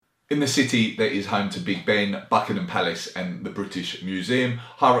In the city that is home to Big Ben, Buckingham Palace and the British Museum,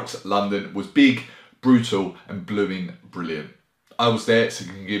 HYROX London was big, brutal and blooming brilliant. I was there so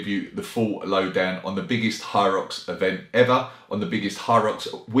I can give you the full lowdown on the biggest HYROX event ever, on the biggest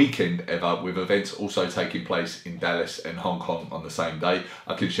HYROX weekend ever, with events also taking place in Dallas and Hong Kong on the same day.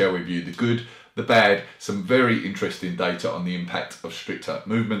 I can share with you the good, the bad, some very interesting data on the impact of stricter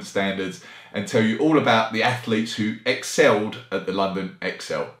movement standards, and tell you all about the athletes who excelled at the London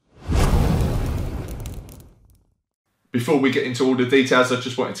XL. Before we get into all the details, I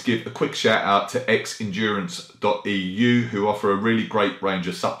just wanted to give a quick shout out to xendurance.eu, who offer a really great range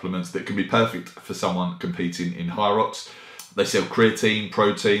of supplements that can be perfect for someone competing in HYROX. They sell creatine,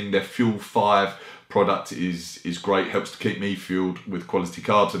 protein, their Fuel 5 product is great, helps to keep me fueled with quality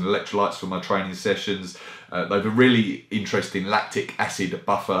carbs and electrolytes for my training sessions. They have a really interesting lactic acid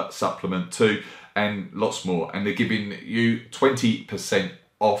buffer supplement too, and lots more. And they're giving you 20%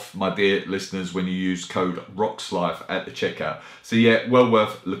 off, my dear listeners, when you use code ROXLIFE at the checkout. So yeah, well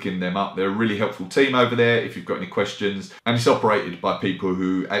worth looking them up. They're a really helpful team over there if you've got any questions, and it's operated by people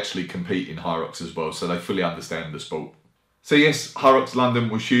who actually compete in HYROX as well, so they fully understand the sport. So yes, HYROX London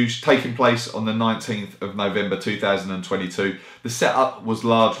was huge, taking place on the 19th of November 2022. The setup was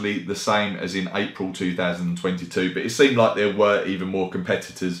largely the same as in April 2022, but it seemed like there were even more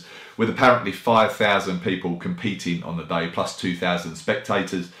competitors, with apparently 5,000 people competing on the day, plus 2,000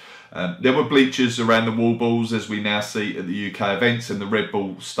 spectators. There were bleachers around the wall balls, as we now see at the UK events, and the Red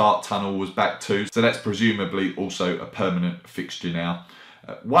Bull start tunnel was back too, so that's presumably also a permanent fixture now.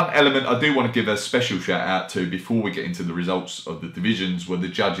 One element I do want to give a special shout out to before we get into the results of the divisions were the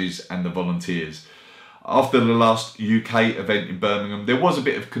judges and the volunteers. After the last UK event in Birmingham, there was a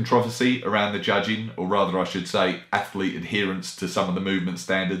bit of controversy around the judging, or rather I should say athlete adherence to some of the movement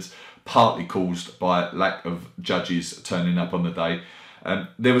standards, partly caused by lack of judges turning up on the day.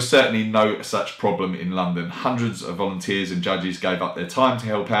 There was certainly no such problem in London. Hundreds of volunteers and judges gave up their time to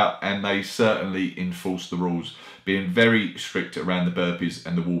help out, and they certainly enforced the rules, being very strict around the burpees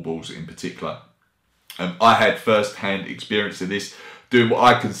and the wall balls in particular. I had first-hand experience of this, doing what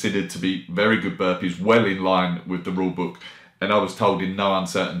I considered to be very good burpees, well in line with the rule book, and I was told in no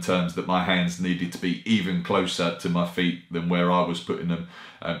uncertain terms that my hands needed to be even closer to my feet than where I was putting them.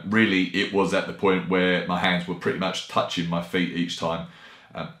 Really, it was at the point where my hands were pretty much touching my feet each time.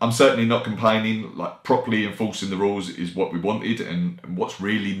 I'm certainly not complaining. Like, properly enforcing the rules is what we wanted and what's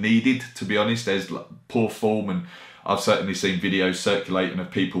really needed, to be honest. There's poor form, and I've certainly seen videos circulating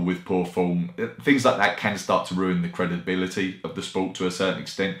of people with poor form. Things like that can start to ruin the credibility of the sport to a certain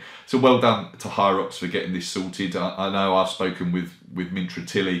extent. So well done to HYROX for getting this sorted. I know I've spoken with Mintra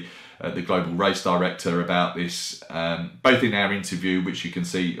Tilley, the global race director, about this, both in our interview, which you can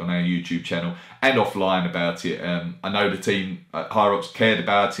see on our YouTube channel, and offline about it. I know the team at HYROX cared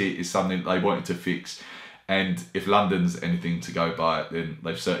about it. It's something they wanted to fix, and if London's anything to go by, then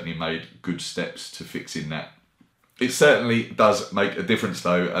they've certainly made good steps to fixing that. It certainly does make a difference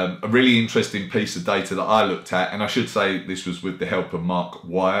though. A really interesting piece of data that I looked at, and I should say this was with the help of Mark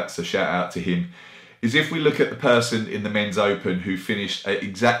Wyatt, so shout out to him, is if we look at the person in the men's open who finished at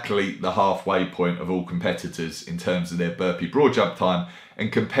exactly the halfway point of all competitors in terms of their burpee broad jump time,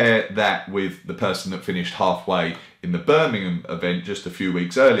 and compare that with the person that finished halfway in the Birmingham event just a few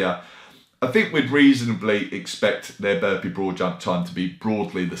weeks earlier, I think we'd reasonably expect their burpee broad jump time to be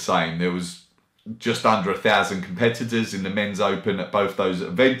broadly the same. There was just under 1,000 competitors in the men's open at both those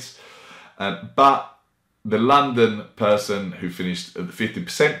events, but the London person who finished at the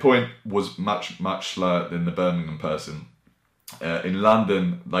 50% point was much slower than the Birmingham person. In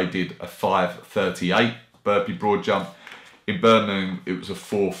London they did a 5:38 burpee broad jump. In Birmingham it was a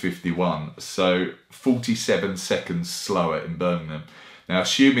 4:51, so 47 seconds slower in Birmingham. Now,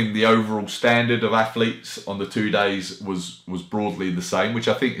 assuming the overall standard of athletes on the 2 days was broadly the same, which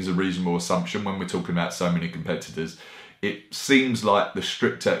I think is a reasonable assumption when we're talking about so many competitors, it seems like the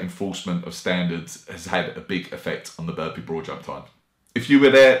stricter enforcement of standards has had a big effect on the burpee broad jump time. If you were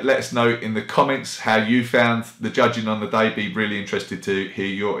there, let us know in the comments how you found the judging on the day. Be really interested to hear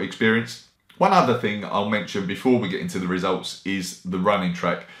your experience. One other thing I'll mention before we get into the results is the running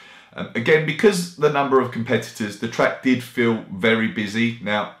track. Again, because the number of competitors, the track did feel very busy.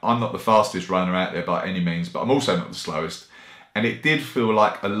 Now, I'm not the fastest runner out there by any means, but I'm also not the slowest. And it did feel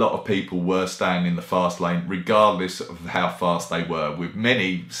like a lot of people were staying in the fast lane, regardless of how fast they were, with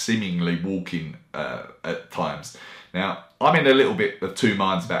many seemingly walking at times. Now, I'm in a little bit of two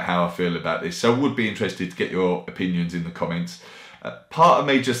minds about how I feel about this, so I would be interested to get your opinions in the comments. Part of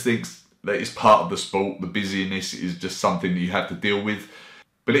me just thinks that it's part of the sport. The busyness is just something that you have to deal with.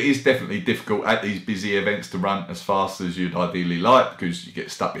 But it is definitely difficult at these busy events to run as fast as you'd ideally like, because you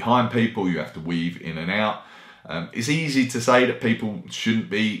get stuck behind people, you have to weave in and out. It's easy to say that people shouldn't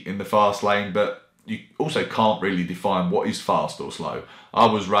be in the fast lane, but you also can't really define what is fast or slow. I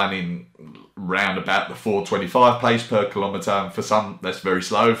was running round about the 4:25 pace per kilometre, and for some that's very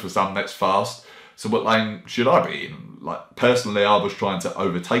slow, for some that's fast. So what lane should I be in? Like, personally, I was trying to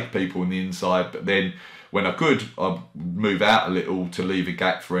overtake people on the inside, but then when I could, I'd move out a little to leave a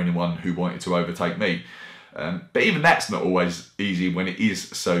gap for anyone who wanted to overtake me. But even that's not always easy when it is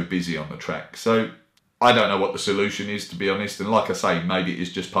so busy on the track. So I don't know what the solution is, to be honest. And like I say, maybe it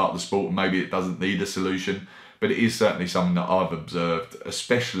is just part of the sport, and maybe it doesn't need a solution. But it is certainly something that I've observed,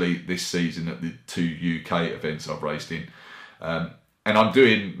 especially this season at the 2 UK events I've raced in. And I'm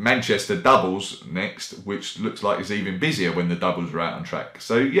doing Manchester doubles next, which looks like it's even busier when the doubles are out on track.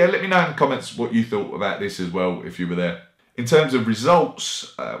 So yeah, let me know in the comments what you thought about this as well, if you were there. In terms of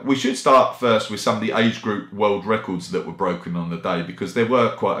results, we should start first with some of the age group world records that were broken on the day, because there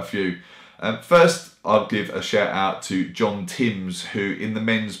were quite a few. First, I'll give a shout out to John Timms, who in the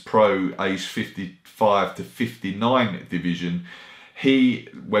men's pro age 55 to 59 division, he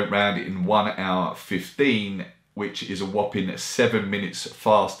went round in 1 hour 15, which is a whopping 7 minutes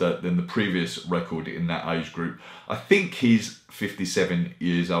faster than the previous record in that age group. I think he's 57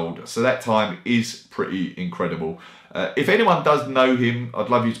 years old, so that time is pretty incredible. If anyone does know him, I'd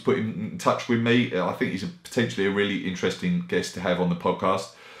love you to put him in touch with me. I think he's potentially a really interesting guest to have on the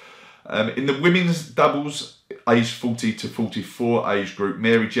podcast. In the women's doubles, age 40 to 44 age group,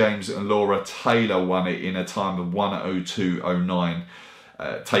 Mary James and Laura Taylor won it in a time of 1:02.09.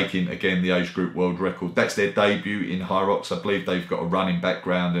 Taking again the age group world record. That's their debut in HYROX. I believe they've got a running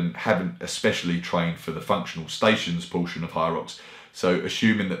background and haven't especially trained for the functional stations portion of HYROX. So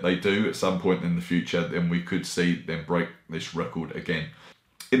assuming that they do at some point in the future, then we could see them break this record again.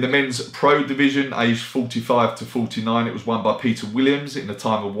 In the men's pro division, aged 45 to 49, it was won by Peter Williams in a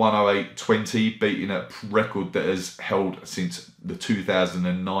time of 1:08.20, beating a record that has held since the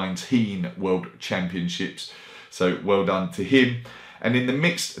 2019 World Championships. So well done to him. And in the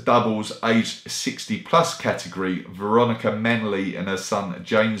mixed doubles aged 60 plus category, Veronica Manley and her son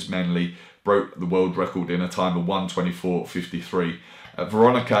James Manley broke the world record in a time of 1:24.53.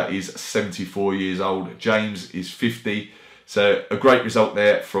 Veronica is 74 years old, James is 50. So a great result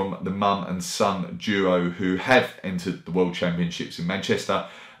there from the mum and son duo, who have entered the World Championships in Manchester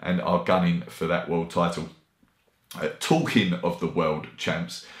and are gunning for that world title. Talking of the world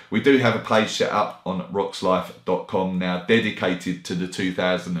champs, we do have a page set up on roxlife.com now dedicated to the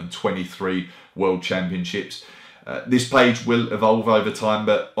 2023 World Championships. This page will evolve over time,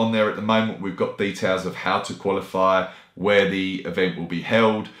 but on there at the moment we've got details of how to qualify, where the event will be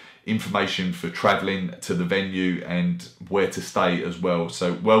held, information for travelling to the venue and where to stay as well.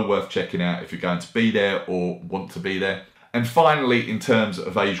 So well worth checking out if you're going to be there or want to be there. And finally, in terms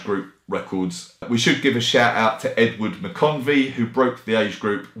of age group records, we should give a shout out to Edward McConvey, who broke the age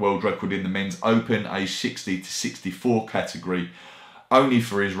group world record in the men's open age 60 to 64 category, only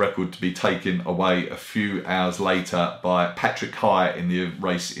for his record to be taken away a few hours later by Patrick High in the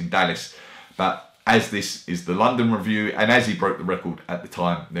race in Dallas. But as this is the London review, and as he broke the record at the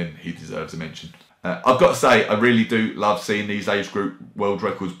time, then he deserves a mention. I've got to say, I really do love seeing these age group world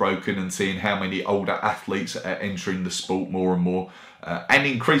records broken and seeing how many older athletes are entering the sport more and more, and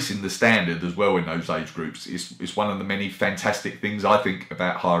increasing the standard as well in those age groups. It's one of the many fantastic things I think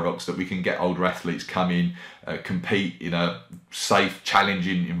about HYROX, that we can get older athletes come in, compete in a safe,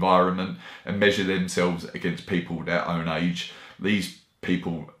 challenging environment and measure themselves against people their own age. These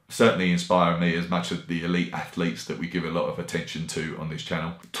people certainly inspire me as much as the elite athletes that we give a lot of attention to on this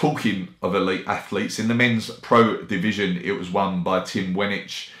channel. Talking of elite athletes, in the men's pro division, it was won by Tim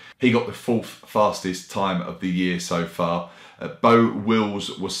Wenich. He got the 4th fastest time of the year so far. Bo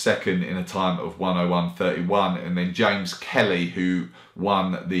Wills was second in a time of 1:01.31, and then James Kelly, who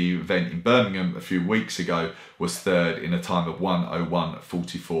won the event in Birmingham a few weeks ago, was third in a time of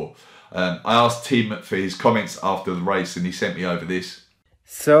 1:01.44. I asked Tim for his comments after the race, and he sent me over this.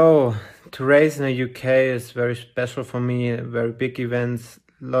 So, to race in the UK is very special for me, very big events,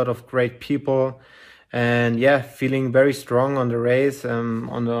 a lot of great people, and yeah, feeling very strong on the race,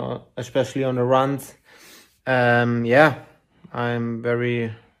 especially on the runs. Yeah, I'm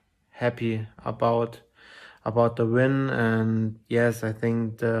very happy about the win, and yes, I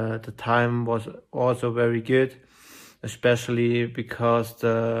think the time was also very good, especially because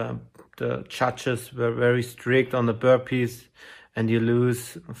the judges were very strict on the burpees, and you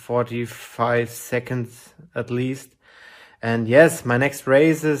lose 45 seconds at least. And yes, my next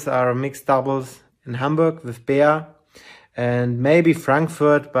races are mixed doubles in Hamburg with Bea, and maybe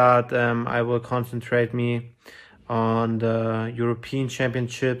Frankfurt, but I will concentrate me on the European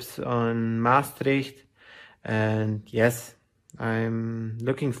Championships on Maastricht. And yes, I'm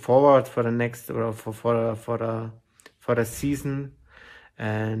looking forward for the next for the season,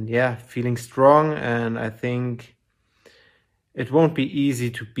 and yeah, feeling strong. And I think it won't be easy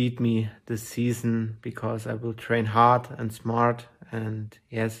to beat me this season because I will train hard and smart. And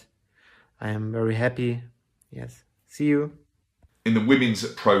yes, I am very happy. Yes, see you. In the women's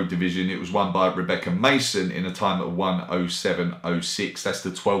pro division, it was won by Rebecca Mason in a time of 1:07.06. That's the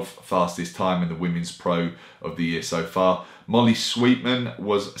 12th fastest time in the women's pro of the year so far. Molly Sweetman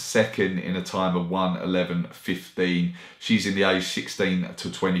was second in a time of 1:11.15. She's in the age 16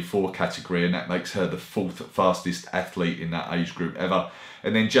 to 24 category, and that makes her the 4th fastest athlete in that age group ever.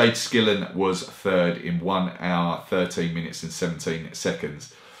 And then Jade Skillen was third in 1 hour, 13 minutes and 17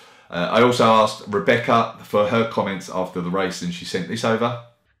 seconds. I also asked Rebecca for her comments after the race, and she sent this over.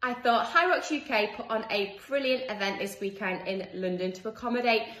 I thought HYROX UK put on a brilliant event this weekend in London to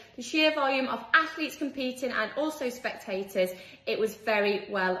accommodate the sheer volume of athletes competing and also spectators. It was very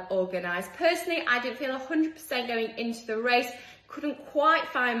well organised. Personally, I didn't feel 100% going into the race, couldn't quite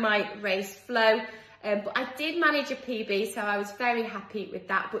find my race flow, but I did manage a PB, so I was very happy with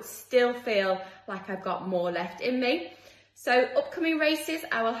that, but still feel like I've got more left in me. So upcoming races,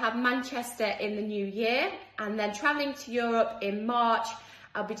 I will have Manchester in the new year, and then travelling to Europe in March.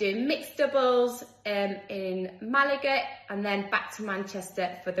 I'll be doing mixed doubles in Malaga, and then back to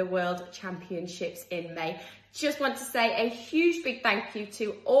Manchester for the World Championships in May. Just want to say a huge big thank you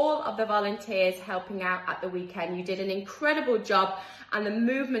to all of the volunteers helping out at the weekend. You did an incredible job, and the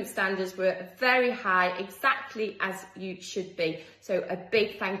movement standards were very high, exactly as you should be. So a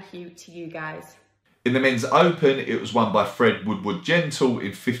big thank you to you guys. In the men's open, it was won by Fred Woodward Gentle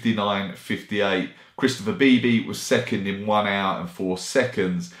in 59.58. Christopher Beebe was second in 1 hour and 4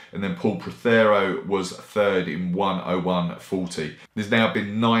 seconds, and then Paul Prothero was third in 1:01.40. There's now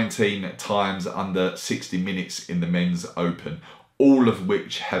been 19 times under 60 minutes in the men's open, all of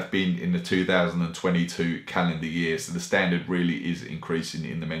which have been in the 2022 calendar year, so the standard really is increasing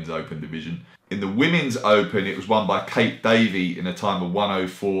in the men's open division. In the women's open, it was won by Kate Davey in a time of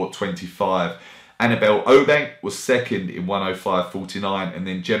 1:04.25. Annabelle Obank was second in 1:05.49, and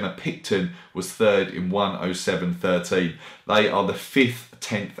then Gemma Picton was third in 1:07.13. They are the 5th,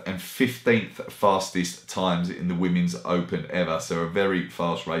 10th and 15th fastest times in the women's open ever, so a very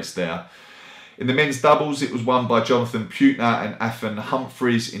fast race there. In the men's doubles, it was won by Jonathan Putner and Afan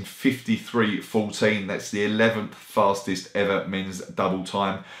Humphreys in 53.14. That's the 11th fastest ever men's double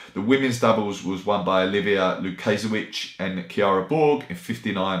time. The women's doubles was won by Olivia Lukasiewicz and Kiara Borg in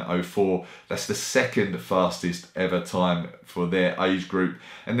 59.04. That's the 2nd fastest ever time for their age group.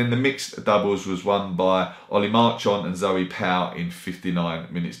 And then the mixed doubles was won by Ollie Marchant and Zoe Powell in 59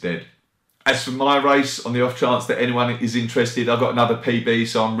 minutes dead. As for my race, on the off chance that anyone is interested, I got another PB,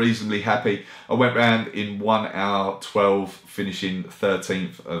 so I'm reasonably happy. I went round in 1 hour 12, finishing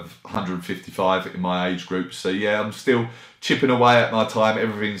 13th of 155 in my age group. So yeah, I'm still chipping away at my time.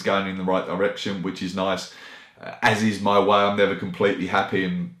 Everything's going in the right direction, which is nice. As is my way, I'm never completely happy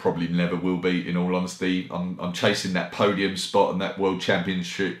and probably never will be, in all honesty. I'm chasing that podium spot and that World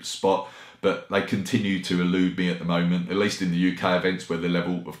Championship spot, but they continue to elude me at the moment, at least in the UK events where the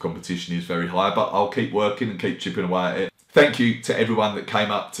level of competition is very high. But I'll keep working and keep chipping away at it. Thank you to everyone that came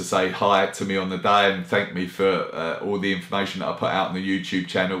up to say hi to me on the day and thank me for all the information that I put out on the YouTube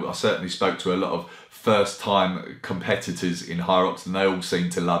channel. I certainly spoke to a lot of first-time competitors in HYROX and they all seem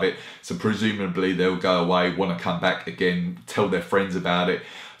to love it. So presumably they'll go away, want to come back again, tell their friends about it.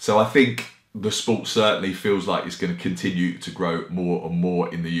 So I think the sport certainly feels like it's going to continue to grow more and more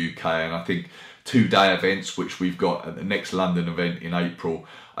in the UK, and I think 2-day events, which we've got at the next London event in April,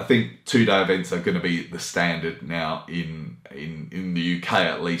 I think 2-day events are going to be the standard now in the UK,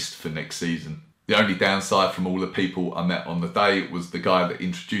 at least for next season. The only downside from all the people I met on the day was the guy that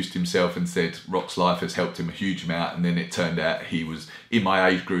introduced himself and said Rock's life has helped him a huge amount, and then it turned out he was in my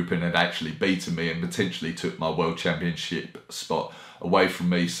age group and had actually beaten me and potentially took my World Championship spot away from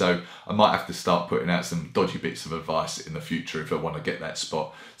me. So I might have to start putting out some dodgy bits of advice in the future if I want to get that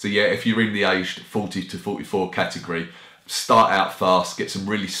spot. So yeah, if you're in the aged 40 to 44 category, start out fast, get some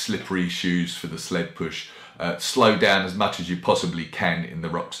really slippery shoes for the sled push, slow down as much as you possibly can in the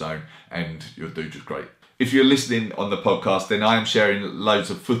rock zone, and you'll do just great. If you're listening on the podcast, then I am sharing loads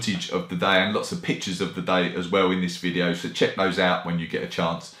of footage of the day and lots of pictures of the day as well in this video, so check those out when you get a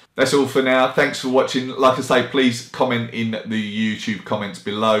chance. That's all for now. Thanks for watching. Like I say, please comment in the YouTube comments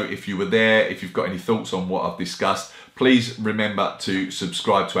below if you were there, if you've got any thoughts on what I've discussed. Please remember to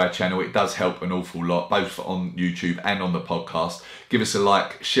subscribe to our channel. It does help an awful lot, both on YouTube and on the podcast. Give us a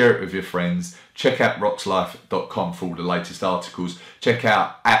like, share it with your friends. Check out roxlife.com for all the latest articles. Check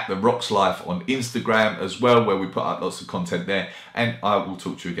out @the_roxlife on Instagram as well, where we put up lots of content there. And I will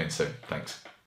talk to you again soon. Thanks.